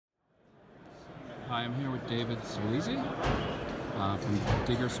Hi, I'm here with David Szilezy from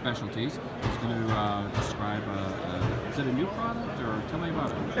Digger Specialties. He's going to describe, is it a new product, or tell me about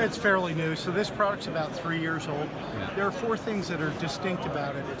it? It's fairly new. So this product's about 3 years old. Yeah. There are 4 things that are distinct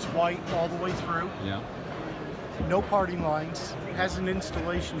about it. It's white all the way through. Yeah. No parting lines. It has an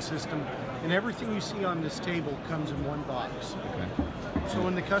installation system. And everything you see on this table comes in one box. Okay. So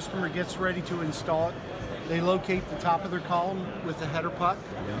when the customer gets ready to install it, they locate the top of their column with the header puck.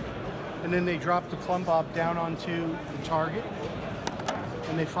 Yeah. And then they drop the plumb bob down onto the target.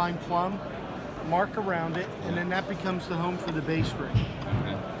 And they find plumb, mark around it, and then that becomes the home for the base ring.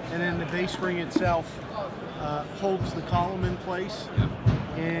 Okay. And then the base ring itself holds the column in place. Yep.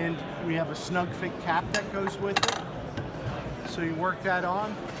 And we have a snug fit cap that goes with it. So you work that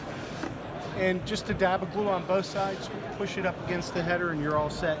on, and just a dab of glue on both sides, push it up against the header, and you're all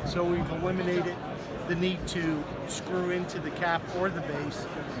set. So we've eliminated the need to screw into the cap or the base,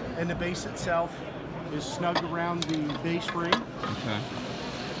 and the base itself is snug around the base ring. Okay.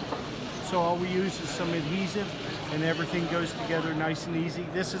 So all we use is some adhesive, and everything goes together nice and easy.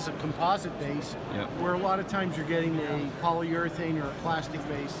 This is a composite base, Yep. where a lot of times you're getting a polyurethane or a plastic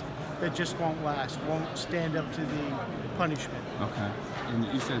base that just won't last, won't stand up to the punishment. Okay. And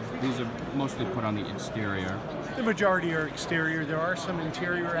you said these are mostly put on the exterior. The majority are exterior. There are some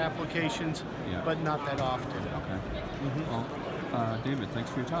interior applications, Yeah. but not that often. Okay. Well, David, thanks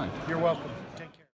for your time. You're welcome.